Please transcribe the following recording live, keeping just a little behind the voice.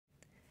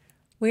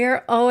We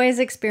are always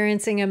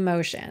experiencing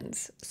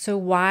emotions. So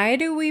why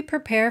do we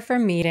prepare for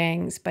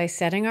meetings by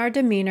setting our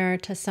demeanor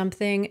to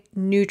something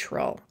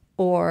neutral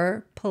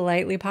or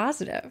politely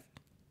positive?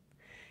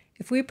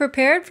 If we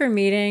prepared for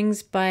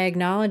meetings by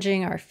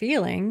acknowledging our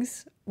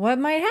feelings, what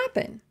might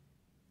happen?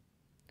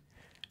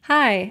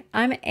 Hi,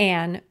 I'm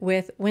Anne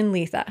with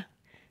Winletha,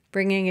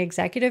 bringing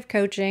executive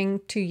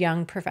coaching to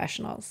young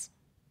professionals.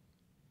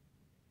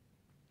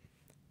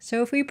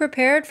 So if we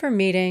prepared for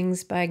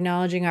meetings by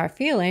acknowledging our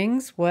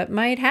feelings, what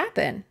might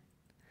happen?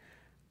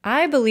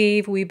 I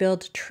believe we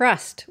build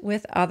trust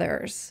with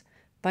others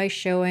by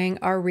showing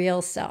our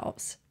real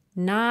selves,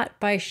 not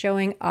by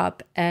showing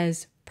up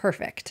as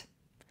perfect.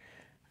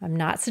 I'm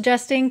not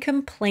suggesting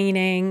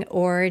complaining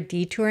or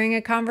detouring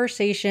a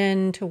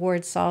conversation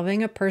towards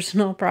solving a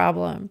personal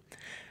problem.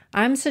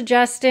 I'm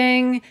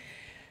suggesting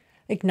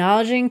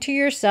acknowledging to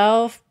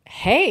yourself,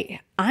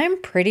 hey,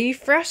 I'm pretty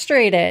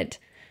frustrated.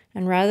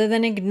 And rather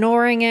than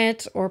ignoring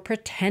it or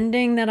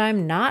pretending that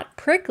I'm not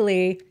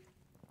prickly,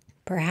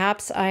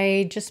 perhaps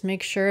I just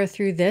make sure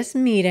through this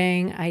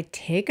meeting I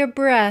take a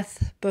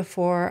breath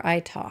before I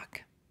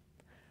talk.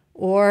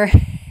 Or,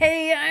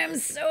 hey, I'm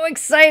so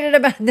excited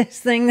about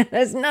this thing that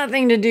has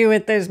nothing to do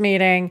with this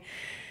meeting,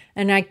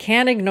 and I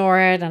can't ignore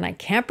it, and I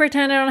can't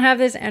pretend I don't have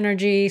this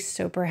energy,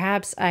 so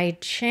perhaps I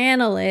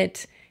channel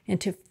it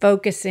into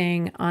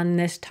focusing on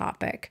this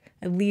topic,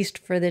 at least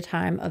for the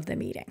time of the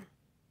meeting.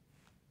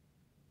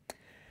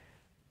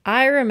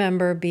 I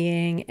remember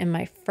being in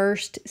my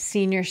first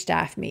senior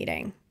staff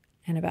meeting,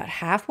 and about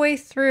halfway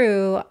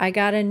through, I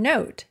got a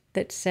note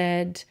that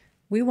said,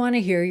 "We want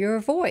to hear your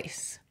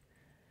voice."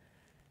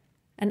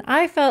 And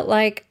I felt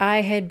like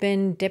I had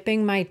been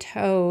dipping my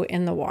toe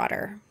in the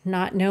water,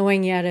 not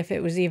knowing yet if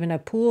it was even a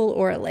pool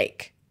or a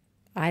lake.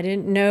 I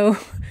didn't know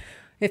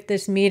if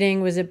this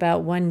meeting was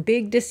about one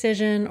big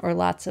decision or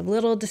lots of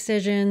little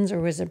decisions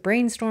or was a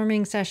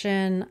brainstorming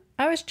session.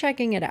 I was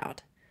checking it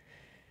out.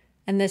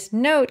 And this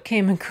note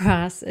came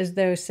across as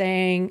though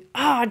saying,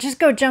 "Oh, just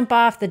go jump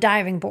off the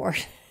diving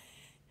board."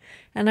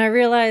 And I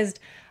realized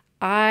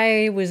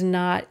I was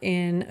not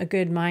in a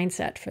good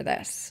mindset for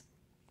this.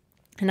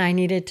 And I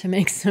needed to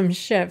make some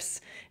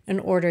shifts in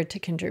order to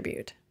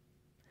contribute.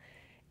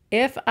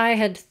 If I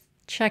had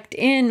checked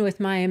in with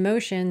my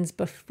emotions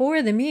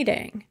before the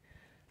meeting,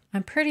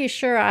 I'm pretty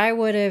sure I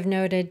would have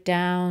noted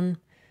down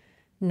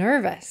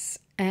nervous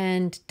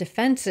and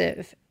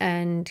defensive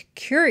and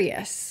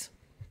curious.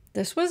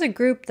 This was a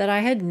group that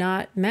I had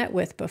not met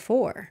with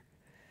before.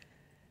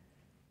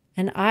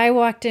 And I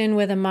walked in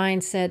with a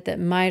mindset that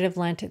might have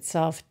lent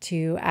itself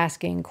to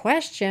asking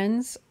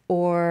questions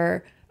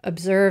or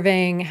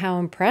observing how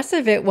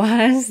impressive it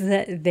was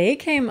that they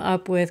came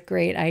up with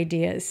great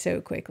ideas so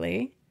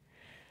quickly.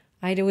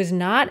 I was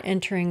not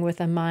entering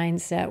with a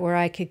mindset where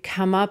I could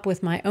come up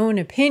with my own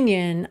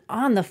opinion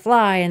on the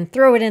fly and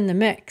throw it in the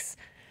mix.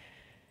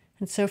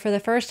 And so for the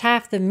first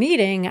half of the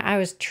meeting, I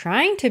was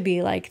trying to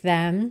be like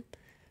them,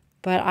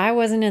 but I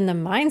wasn't in the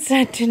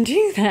mindset to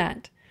do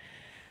that.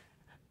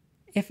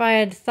 If I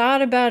had thought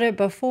about it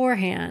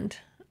beforehand,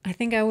 I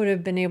think I would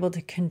have been able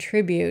to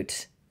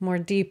contribute more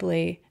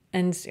deeply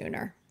and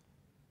sooner.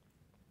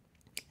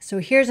 So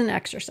here's an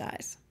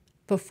exercise.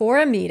 Before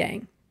a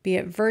meeting, be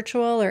it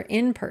virtual or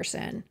in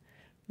person,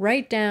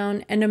 write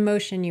down an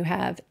emotion you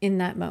have in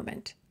that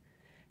moment.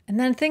 And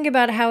then think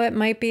about how it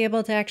might be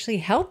able to actually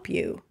help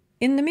you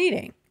in the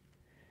meeting.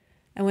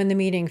 And when the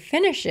meeting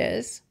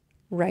finishes,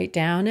 write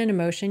down an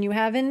emotion you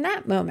have in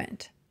that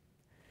moment.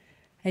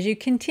 As you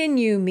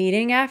continue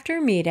meeting after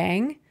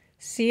meeting,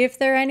 see if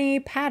there are any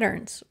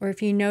patterns or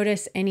if you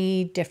notice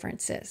any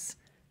differences.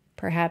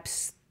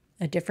 Perhaps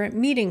a different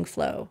meeting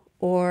flow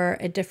or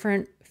a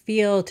different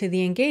feel to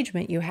the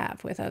engagement you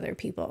have with other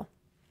people.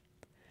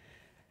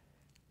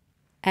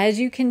 As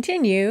you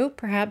continue,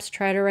 perhaps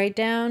try to write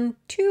down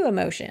 2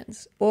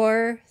 emotions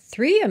or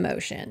 3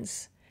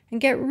 emotions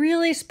and get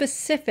really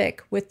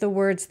specific with the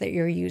words that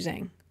you're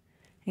using.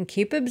 And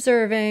keep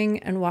observing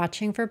and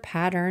watching for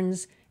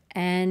patterns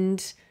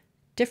and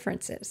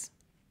differences.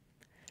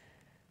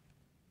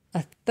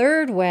 A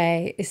third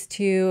way is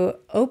to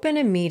open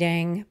a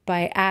meeting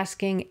by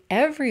asking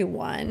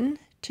everyone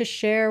to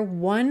share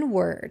one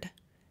word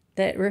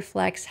that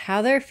reflects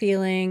how they're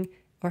feeling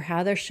or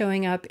how they're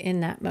showing up in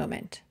that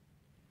moment.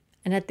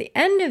 And at the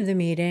end of the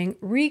meeting,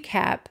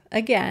 recap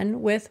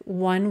again with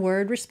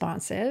one-word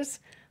responses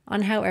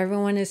on how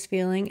everyone is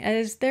feeling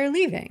as they're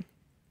leaving.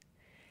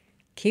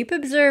 Keep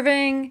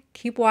observing,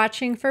 keep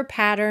watching for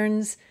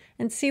patterns,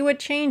 and see what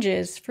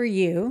changes for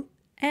you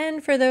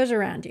and for those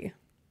around you.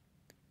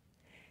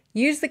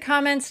 Use the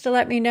comments to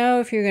let me know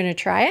if you're going to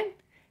try it,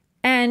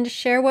 and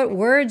share what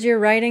words you're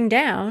writing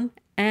down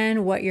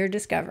and what you're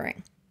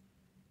discovering.